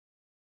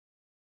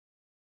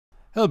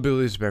Hello,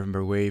 Billy. This is Bear from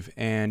Elliott Wave,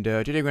 and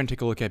today we're going to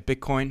take a look at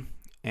Bitcoin,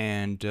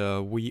 and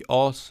we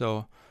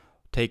also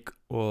take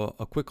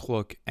a quick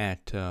look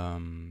at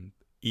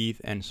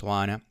ETH and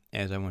Solana,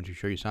 as I want to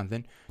show you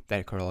something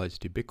that correlates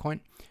to Bitcoin.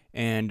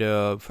 And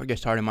before I get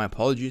started, my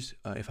apologies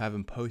if I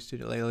haven't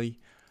posted lately,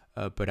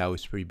 but I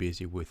was pretty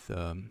busy with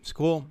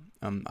school.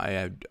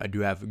 I do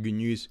have good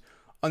news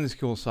on the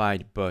school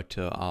side, but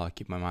I'll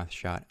keep my mouth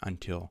shut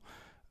until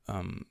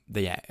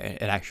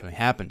it actually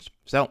happens.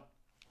 So,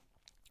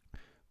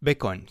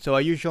 Bitcoin. So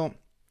as usual,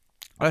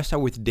 let's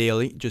start with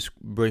daily. Just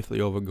briefly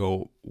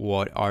overgo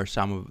what are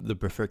some of the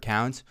preferred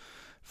counts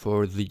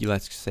for the,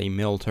 let's say,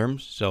 middle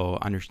terms. So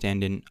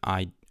understanding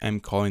I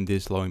am calling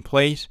this low in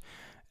place.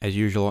 As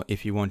usual,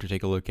 if you want to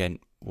take a look at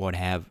what I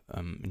have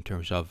in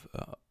terms of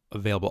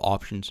available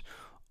options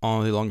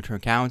on the longer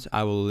term counts,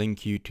 I will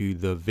link you to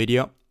the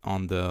video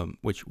on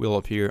which will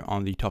appear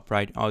on the top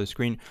right of the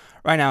screen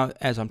right now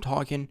as I'm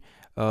talking.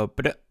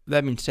 But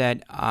that being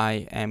said,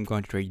 I am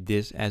going to trade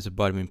this as a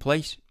bottom in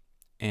place.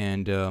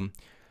 And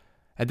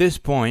at this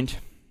point,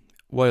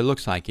 what it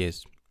looks like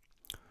is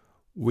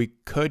we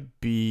could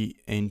be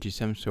into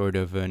some sort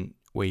of an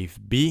wave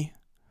B,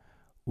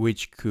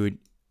 which could,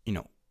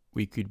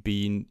 we could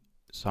be in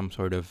some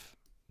sort of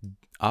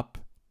up,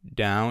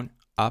 down.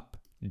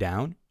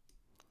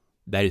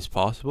 That is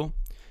possible.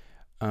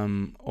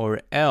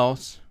 Or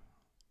else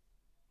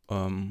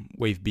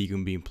wave B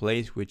can be in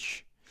place,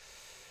 which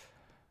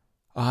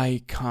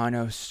I kind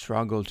of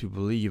struggle to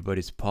believe, but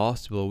it's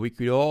possible. We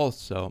could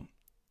also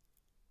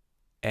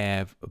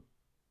have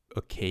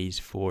a case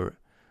for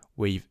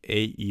wave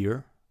A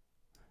here,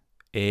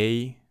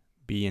 A,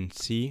 B, and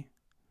C.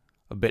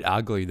 A bit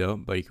ugly though,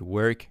 but it could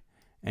work.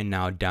 And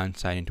now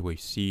downside into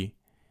wave C,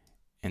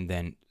 and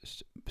then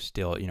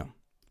still,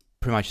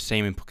 pretty much the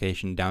same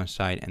implication,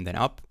 downside and then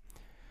up.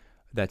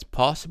 That's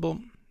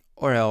possible.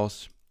 Or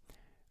else,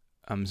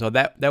 so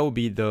that would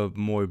be the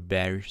more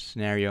bearish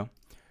scenario.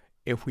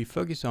 If we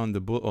focus on the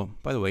bull, oh,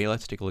 by the way,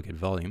 let's take a look at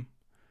volume.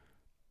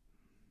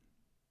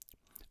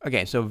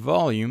 Okay, so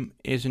volume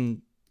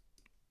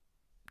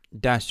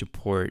does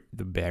support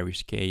the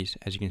bearish case.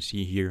 As you can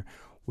see here,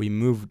 we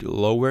moved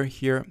lower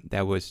here.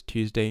 That was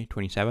Tuesday,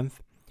 27th,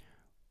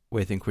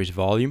 with increased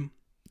volume.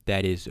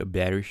 That is a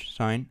bearish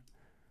sign.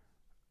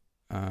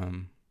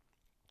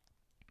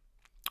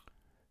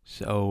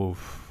 So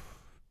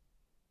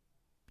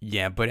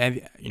yeah, but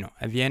at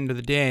the end of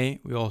the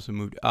day, we also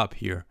moved up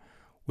here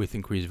with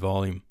increased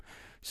volume.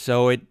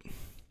 So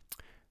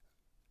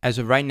as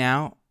of right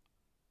now,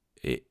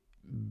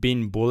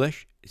 being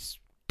bullish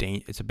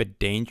it's a bit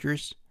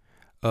dangerous,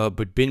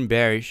 but being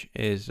bearish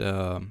is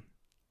I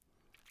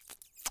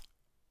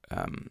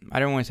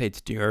don't want to say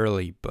it's too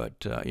early,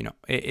 but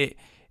it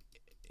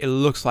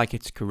looks like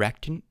it's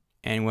correcting,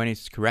 and when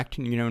it's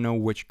correcting, you don't know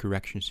which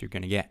corrections you're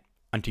gonna get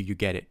until you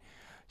get it.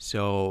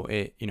 So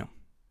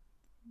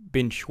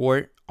being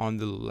short on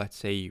the, let's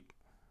say,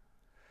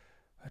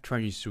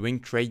 trying to swing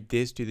trade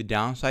this to the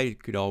downside,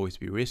 it could always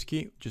be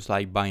risky. Just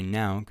like buying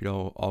now could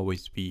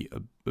always be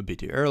a bit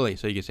too early.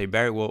 So you can say,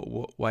 Barry,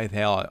 well, why the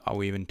hell are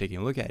we even taking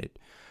a look at it?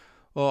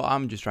 Well,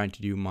 I'm just trying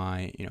to do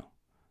my,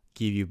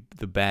 give you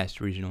the best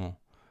regional,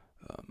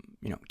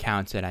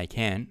 counts that I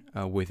can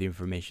with the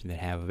information that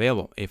I have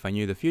available. If I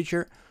knew the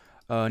future,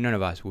 none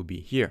of us would be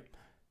here.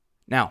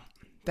 Now,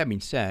 that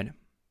being said,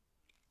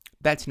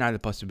 that's not a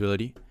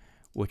possibility,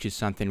 which is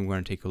something we're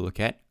going to take a look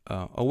at.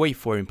 A wave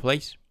 4 in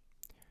place.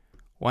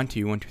 1,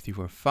 2, 1, 2, 3,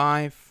 4,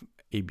 5,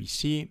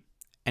 ABC,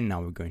 and now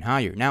we're going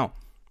higher. Now,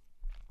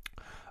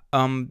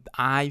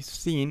 I've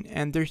seen,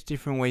 and there's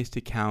different ways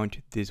to count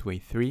this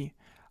wave 3.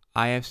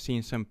 I have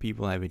seen some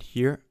people have it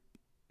here.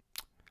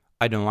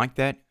 I don't like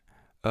that.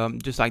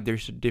 Just like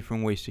there's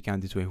different ways to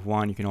count this wave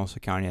 1, you can also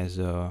count it as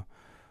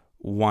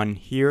 1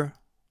 here.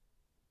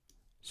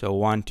 So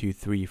 1, 2,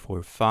 3,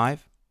 4,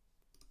 5.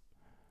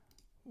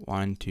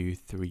 1, 2,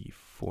 3,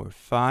 4,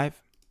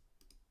 5.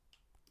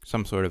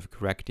 Some sort of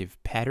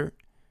corrective pattern.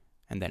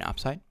 And then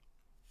upside.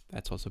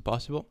 That's also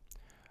possible.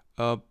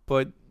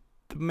 But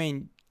the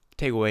main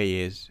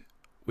takeaway is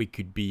we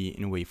could be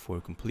in wave 4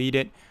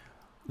 completed.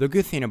 The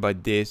good thing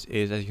about this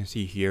is, as you can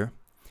see here,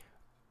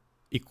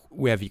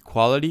 we have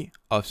equality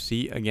of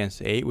C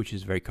against A, which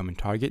is a very common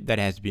target that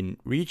has been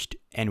reached,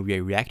 and we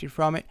reacted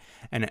from it.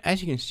 And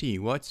as you can see,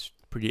 what's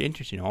pretty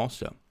interesting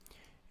also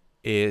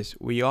is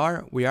we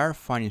are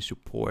finding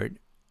support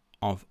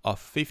of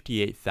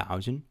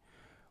 58,000,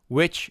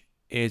 which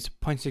is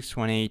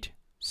 0.618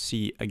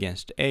 C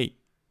against A.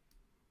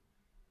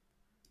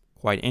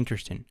 Quite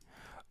interesting.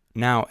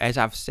 Now, as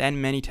I've said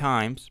many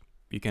times,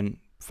 you can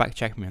fact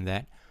check me on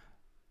that.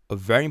 A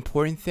very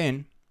important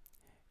thing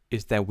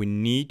is that we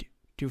need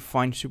to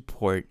find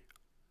support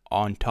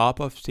on top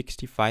of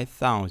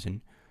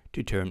 65,000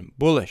 to turn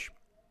bullish.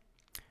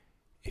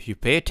 If you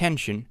pay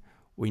attention,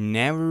 we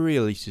never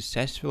really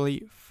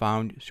successfully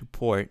found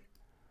support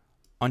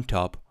on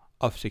top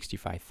of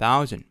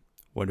 65,000.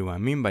 What do I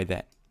mean by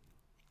that?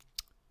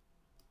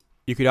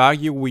 You could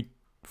argue we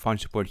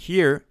found support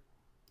here,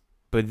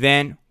 but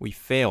then we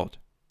failed.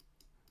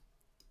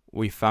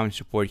 we found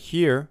support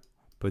here,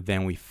 but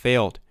then we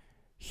failed.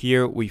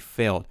 Here we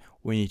failed.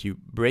 We need to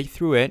break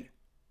through it,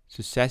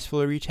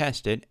 successfully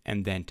retest it,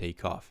 and then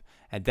take off.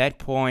 At that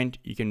point,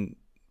 you can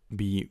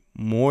be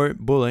more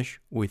bullish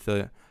with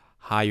a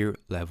higher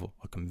level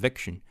of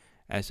conviction.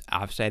 As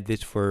I've said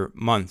this for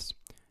months,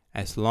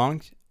 as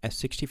long as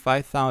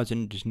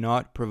 65,000 does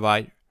not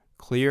provide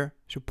clear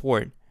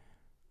support,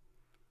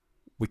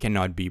 we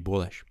cannot be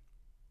bullish.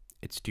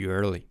 It's too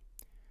early.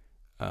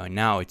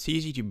 Now, it's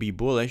easy to be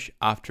bullish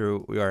after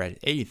we are at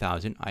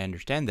 80,000. I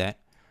understand that.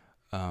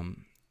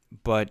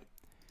 But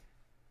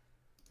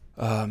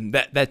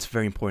that's a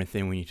very important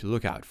thing we need to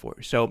look out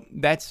for. So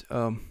that's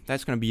going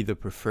to be the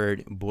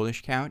preferred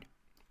bullish count,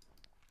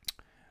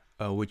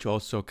 which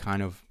also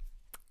kind of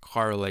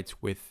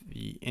correlates with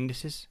the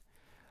indices.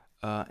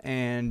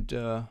 And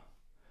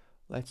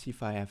let's see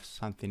if I have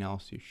something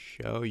else to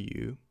show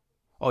you.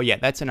 Oh yeah,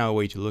 that's another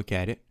way to look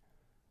at it.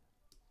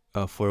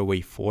 For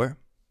wave 4.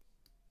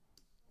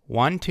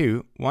 1,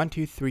 2, 1,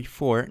 2, 3,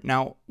 4.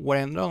 Now, what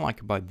I don't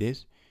like about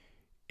this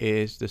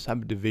is the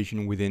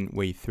subdivision within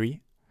wave 3.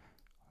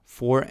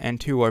 4 and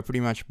 2 are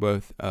pretty much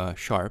both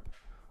sharp,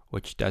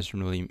 which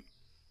doesn't really,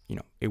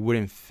 it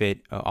wouldn't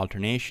fit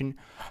alternation.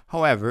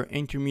 However,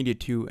 intermediate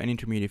 2 and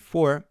intermediate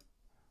 4,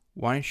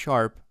 one is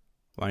sharp,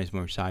 one is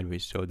more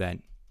sideways, so that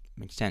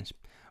makes sense.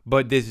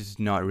 But this is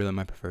not really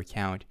my preferred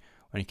count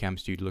when it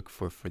comes to look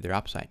for further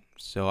upside.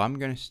 So I'm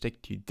going to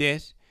stick to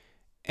this,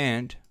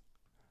 and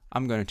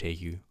I'm going to take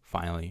you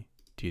finally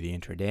to the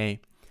intraday.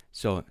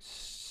 So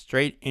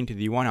straight into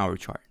the 1 hour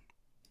chart.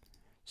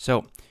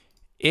 So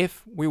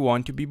if we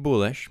want to be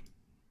bullish,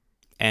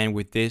 and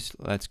with this,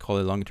 let's call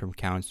it long-term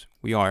counts,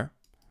 we are.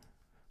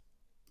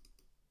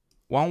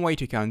 One way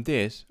to count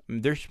this,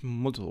 there's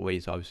multiple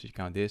ways obviously to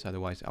count this,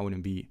 otherwise I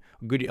wouldn't be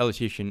a good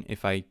illustration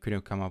if I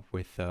couldn't come up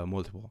with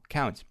multiple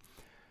counts.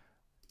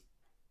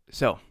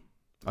 So,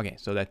 okay,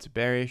 so that's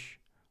bearish.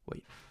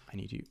 Wait,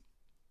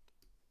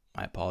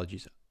 my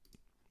apologies.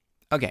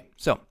 Okay,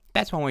 so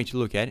that's one way to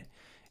look at it,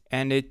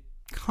 and I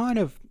kind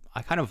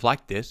of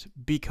like this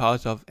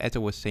because of, as I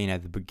was saying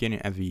at the beginning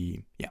of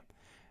the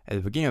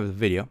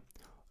video,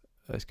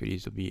 this could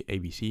easily be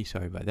ABC,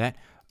 sorry about that.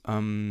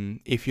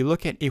 If we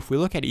look at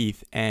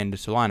ETH and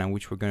Solana,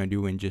 which we're going to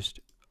do in just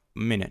a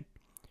minute,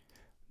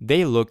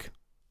 they look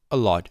a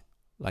lot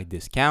like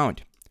this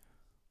count.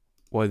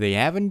 What they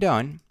haven't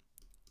done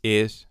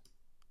is,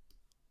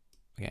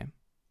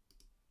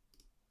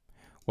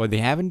 they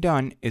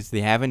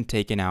haven't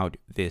taken out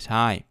this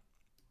high.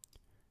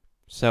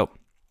 So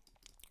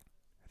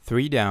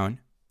 3 down.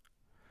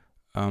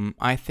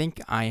 I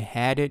think I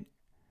had it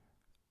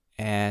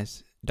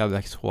as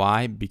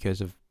XXY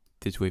because of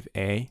this wave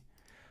A.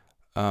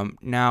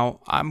 Now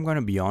I'm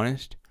gonna be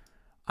honest,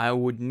 I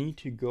would need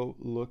to go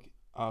look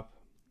up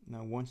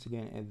now once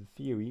again at the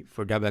theory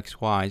for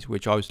XXYs,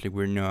 which obviously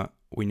we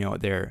know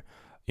they're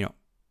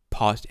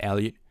post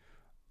Elliott,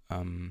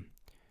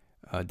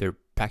 they're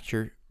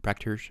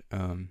factors,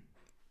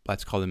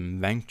 let's call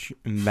them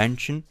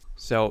invention.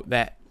 So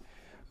that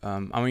I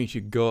want you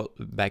to go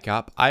back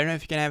up. I don't know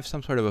if you can have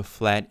some sort of a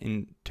flat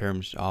in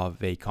terms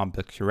of a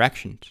complex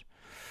directions.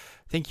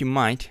 I think you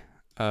might,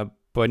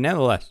 but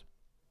nevertheless,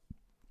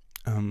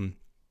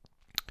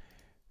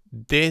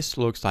 this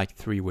looks like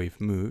 3-wave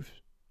moves.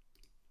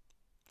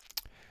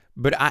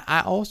 But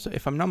I also,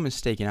 if I'm not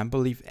mistaken, I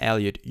believe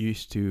Elliott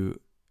used to,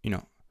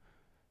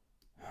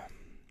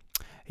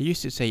 he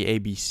used to say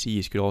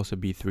ABCs could also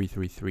be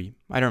 333.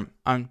 Never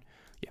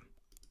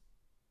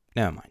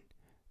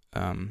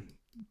mind.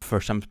 For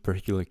some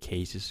particular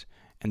cases,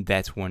 and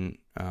that's when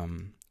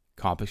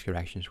complex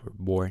corrections were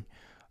born.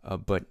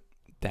 But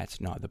that's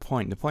not the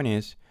point. The point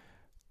is,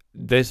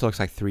 this looks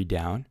like 3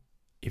 down.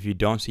 If you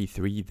don't see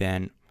 3,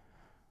 then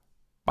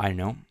I don't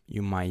know.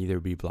 You might either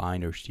be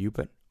blind or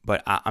stupid.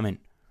 But I mean,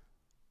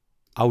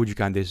 how would you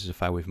count this as a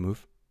 5-wave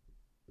move?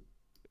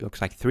 It looks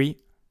like 3,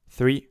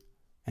 3,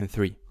 and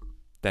 3.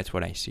 That's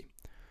what I see.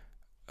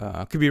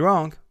 Could be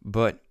wrong,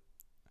 but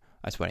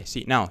that's what I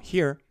see. Now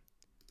here,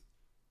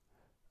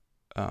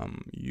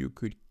 you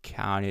could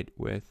count it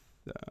with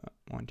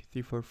 1, 2,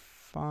 3, 4,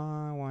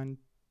 5. 1,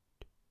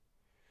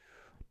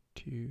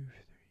 2, 3,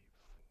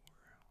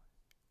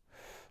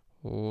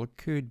 4. It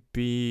could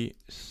be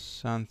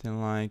something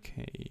like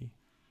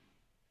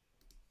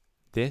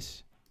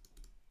this.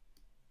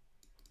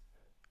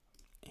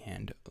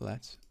 And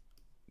let's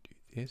do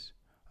this.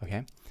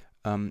 Okay.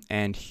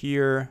 And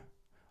here,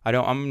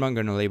 I'm not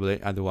going to label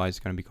it, otherwise it's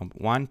going to become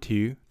 1,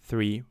 2,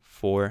 3,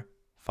 4,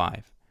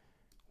 5.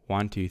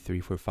 1, 2, 3,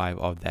 4, 5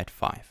 of that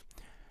 5.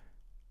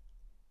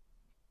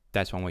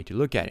 That's one way to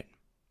look at it.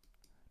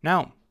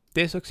 Now,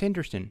 this looks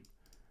interesting.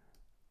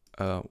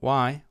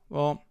 Why?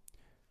 Well,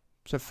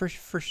 so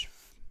first,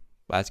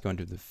 let's go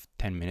into the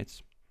 10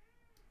 minutes.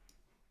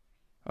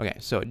 Okay,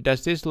 so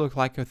does this look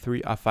like a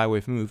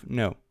 5-wave move?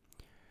 No.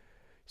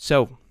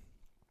 So,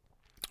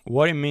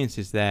 what it means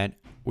is that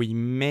we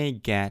may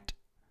get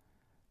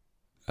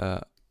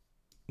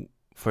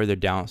further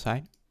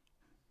downside.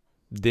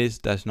 This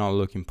does not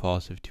look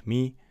impulsive to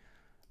me.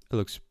 It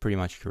looks pretty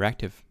much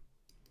corrective.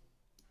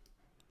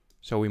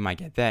 So we might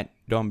get that.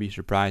 Don't be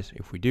surprised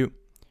if we do.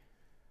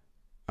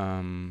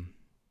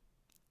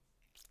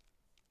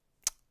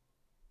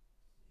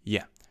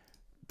 Yeah,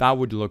 that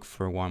would look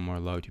for one more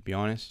low, to be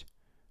honest.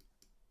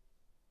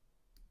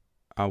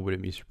 I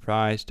wouldn't be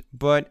surprised,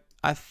 but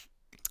if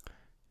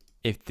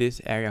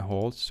this area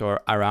holds, so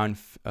around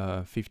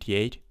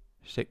 50,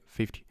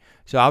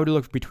 so I would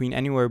look between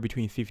anywhere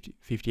between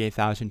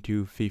 58,000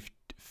 to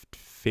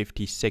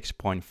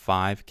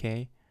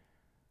 56.5k,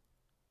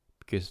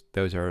 because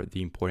those are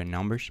the important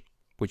numbers,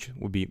 which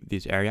would be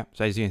this area.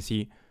 So as you can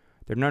see,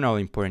 they're not all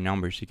important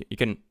numbers. You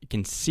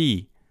can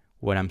see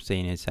what I'm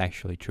saying is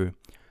actually true.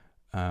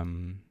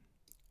 To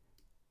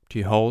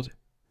hold,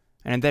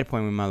 and at that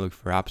point we might look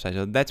for upside.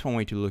 So that's one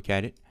way to look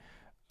at it.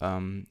 Where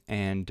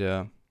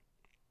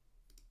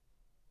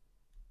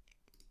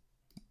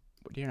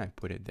didn't I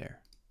put it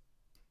there?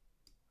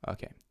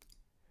 Okay.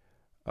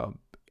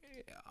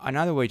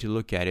 Another way to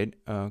look at it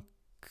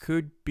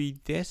could be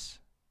this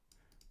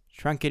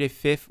truncated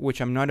fifth, which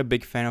I'm not a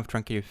big fan of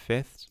truncated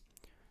fifths,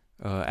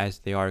 as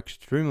they are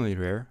extremely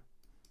rare.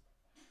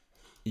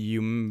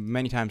 You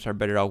many times are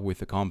better off with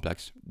a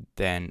complex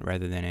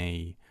rather than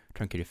a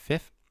truncated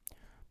fifth.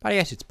 But I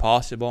guess it's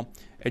possible.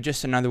 It's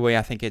just another way,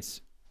 I think,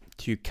 it's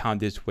to count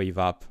this wave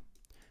up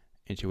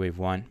into wave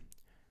one.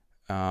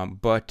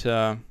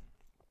 Yeah,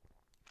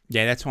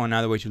 that's one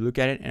other way to look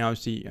at it. And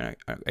obviously,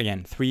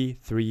 again, 3,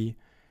 3,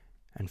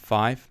 and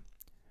 5.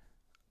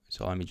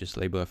 So let me just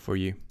label it for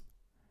you.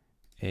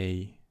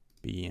 A,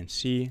 B, and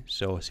C.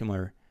 So a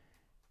similar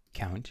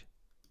count.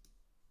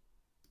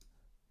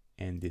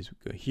 And this would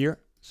go here.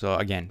 So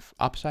again,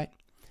 upside.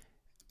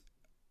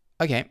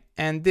 Okay,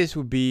 and this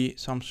would be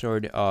some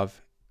sort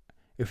of,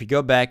 if we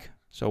go back,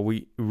 so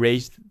we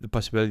raised the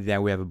possibility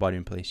that we have a bottom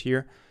in place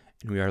here,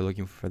 and we are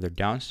looking for further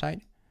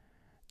downside.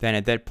 Then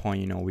at that point,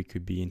 you know, we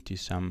could be into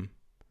some,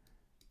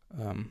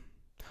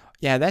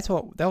 yeah, that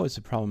was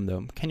the problem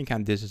though. Can you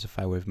count this as a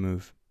 5-wave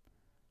move?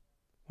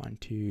 1,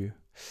 2,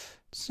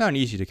 it's not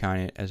easy to count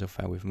it as a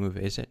 5-wave move,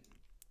 is it?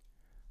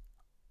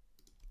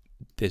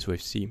 This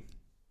wave C.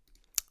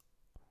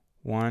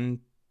 1,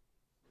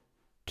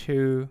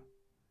 2,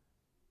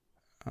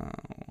 1,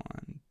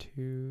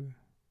 2.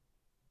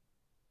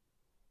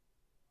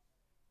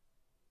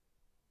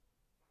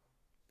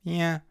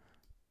 Yeah,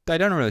 I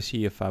don't really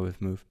see a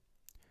 5-wave move,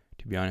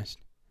 to be honest.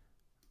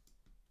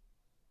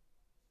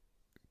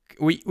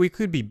 We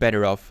could be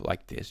better off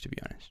like this, to be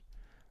honest.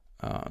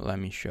 Let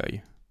me show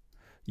you.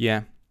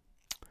 Yeah,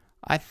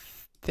 I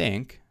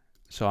think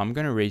so. I'm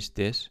gonna raise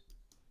this.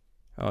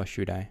 Oh,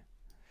 should I?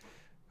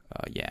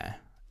 Yeah,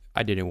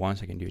 I did it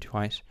once. I can do it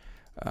twice.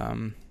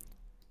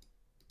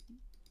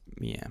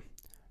 Yeah.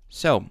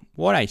 So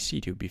what I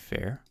see, to be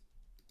fair,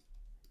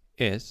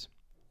 is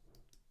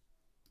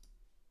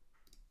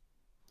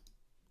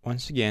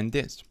once again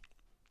this.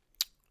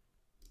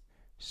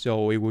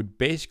 So it would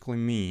basically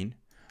mean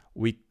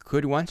we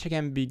could once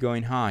again be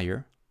going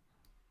higher.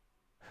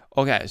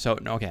 Okay, so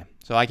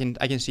I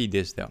can see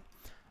this though.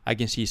 I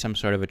can see some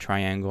sort of a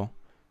triangle.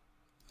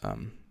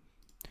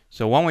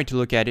 So one way to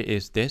look at it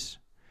is this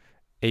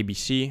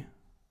ABC.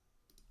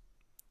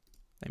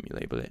 Let me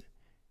label it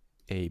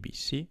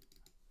ABC.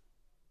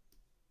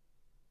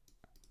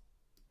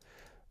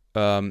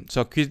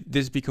 So could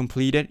this be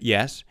completed?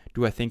 Yes.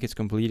 Do I think it's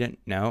completed?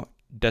 No.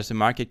 Does the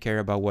market care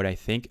about what I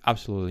think?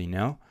 Absolutely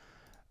no.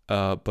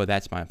 But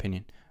that's my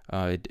opinion.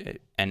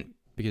 And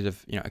because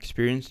of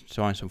experience,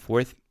 so on and so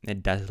forth,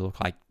 it does look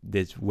like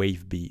this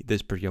wave B,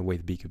 this particular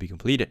wave B, could be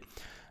completed.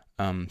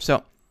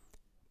 So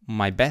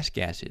my best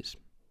guess is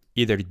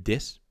either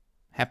this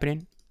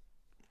happening.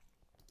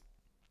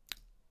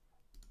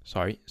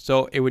 Sorry.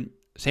 So it would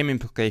same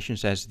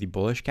implications as the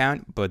bullish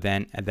count, but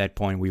then at that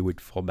point we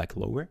would fall back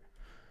lower.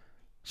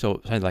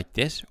 So something like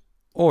this,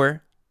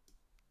 or,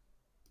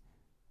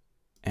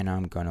 and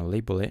I'm gonna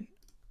label it.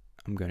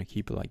 I'm gonna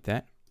keep it like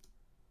that.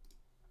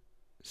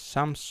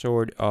 Some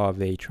sort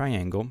of a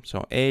triangle.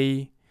 So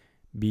A,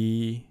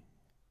 B,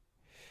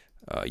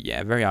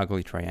 yeah, very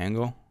ugly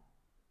triangle.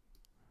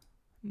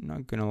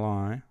 Not gonna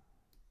lie.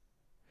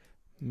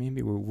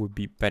 Maybe we would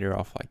be better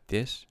off like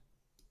this.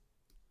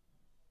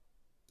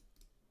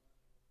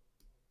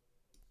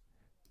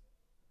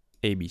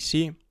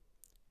 ABC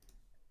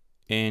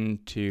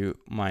into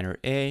minor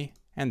A,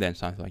 and then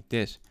something like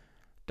this.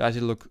 Does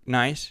it look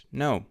nice?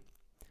 No.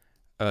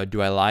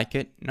 Do I like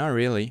it? Not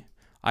really.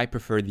 I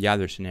prefer the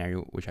other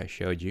scenario, which I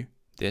showed you,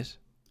 this.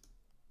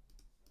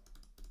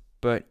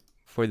 But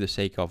for the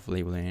sake of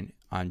labeling it,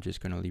 I'm just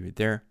going to leave it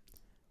there.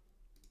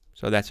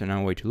 So that's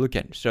another way to look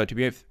at it. So to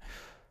be at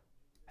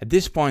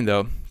this point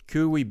though,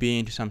 could we be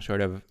into some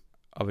sort of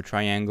a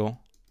triangle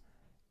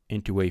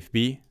into wave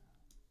B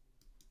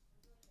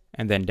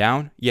and then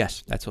down?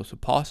 Yes, that's also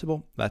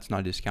possible. Let's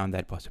not discount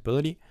that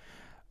possibility.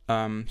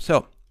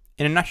 So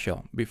in a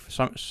nutshell,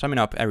 summing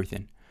up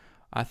everything,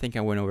 I think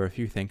I went over a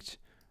few things.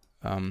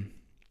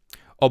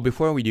 Oh,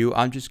 before we do,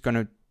 I'm just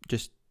gonna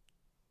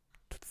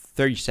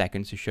 30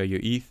 seconds to show you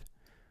ETH.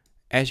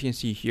 As you can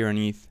see here on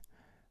ETH,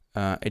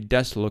 it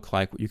does look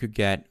like you could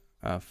get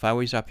 5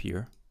 ways up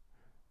here,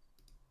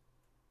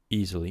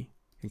 easily.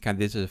 You can count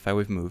this as a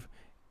 5-wave move.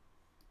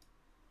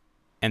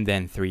 And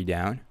then 3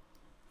 down,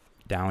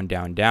 down,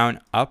 down, down,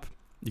 up.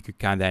 You could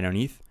count that on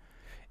ETH.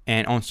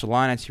 And on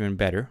Solana, it's even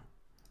better.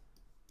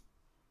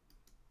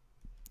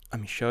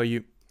 Let me show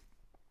you.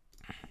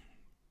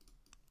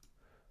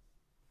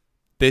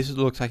 This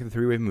looks like a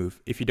 3-wave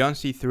move. If you don't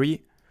see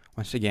 3,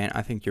 once again,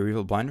 I think you're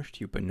evil, blind, or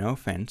stupid. No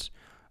offense,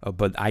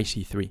 but I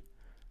see 3.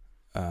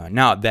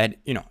 Now that,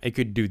 you know, it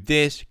could do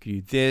this,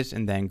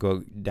 and then go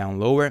down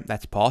lower.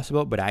 That's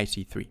possible, but I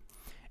see 3.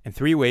 And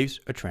 3 waves,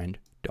 a trend,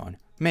 don't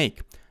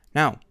make.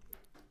 Now,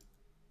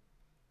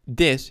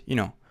 this, you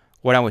know,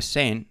 what I was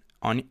saying,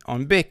 on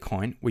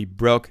Bitcoin, we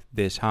broke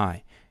this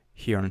high.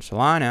 Here on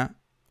Solana,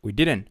 we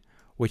didn't,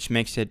 which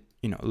makes it,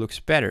 you know, looks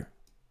better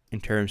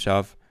in terms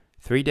of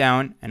 3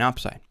 down and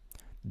upside.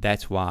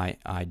 That's why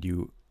I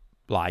do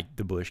like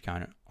the bullish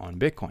counter on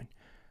Bitcoin.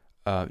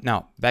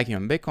 Now, back in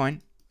on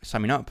Bitcoin,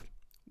 summing up,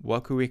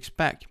 what could we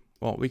expect?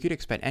 Well, we could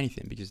expect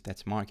anything because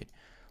that's market.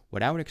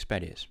 What I would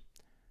expect is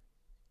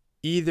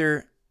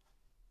either,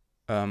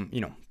 you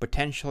know,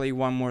 potentially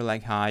one more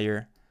leg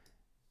higher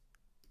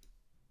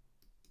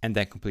and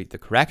then complete the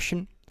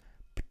correction,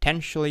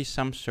 potentially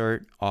some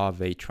sort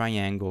of a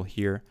triangle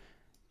here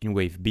in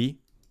wave B,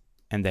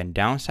 and then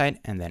downside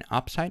and then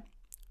upside.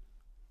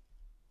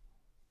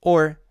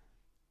 Or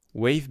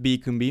wave B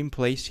can be in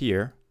place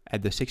here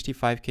at the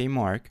 65K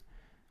mark.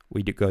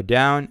 We do go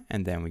down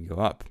and then we go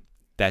up.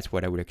 That's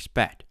what I would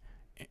expect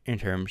in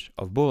terms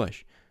of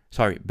bullish.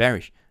 Sorry,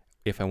 bearish.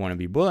 If I want to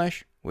be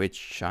bullish,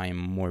 which I am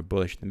more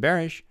bullish than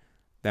bearish,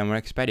 then what I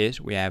expect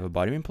is we have a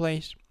bottom in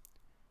place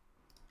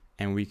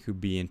and we could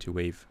be into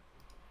wave.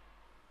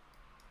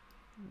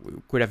 We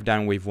could have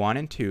done wave 1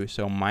 and 2.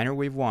 So minor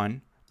wave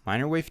 1,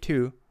 minor wave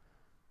 2.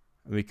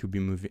 We could be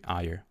moving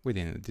higher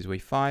within this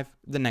wave 5.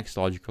 The next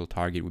logical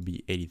target would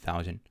be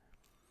 80,000.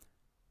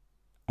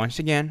 Once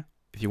again,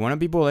 if you want to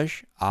be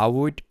bullish, I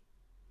would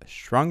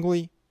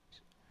strongly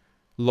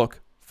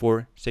look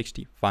for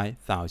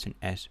 65,000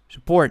 as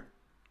support.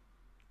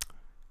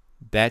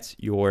 That's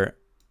your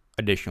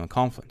additional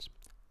confidence.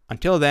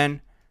 Until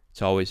then,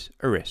 it's always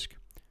a risk.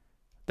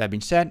 That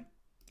being said,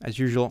 as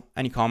usual,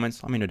 any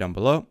comments, let me know down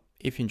below.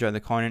 If you enjoyed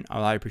the content, I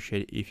would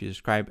appreciate it if you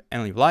subscribe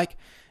and leave a like.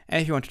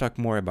 And if you want to talk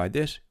more about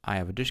this, I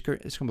have a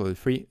Discord. It's completely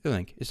free. The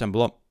link is down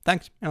below.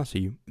 Thanks, and I'll see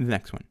you in the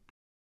next one.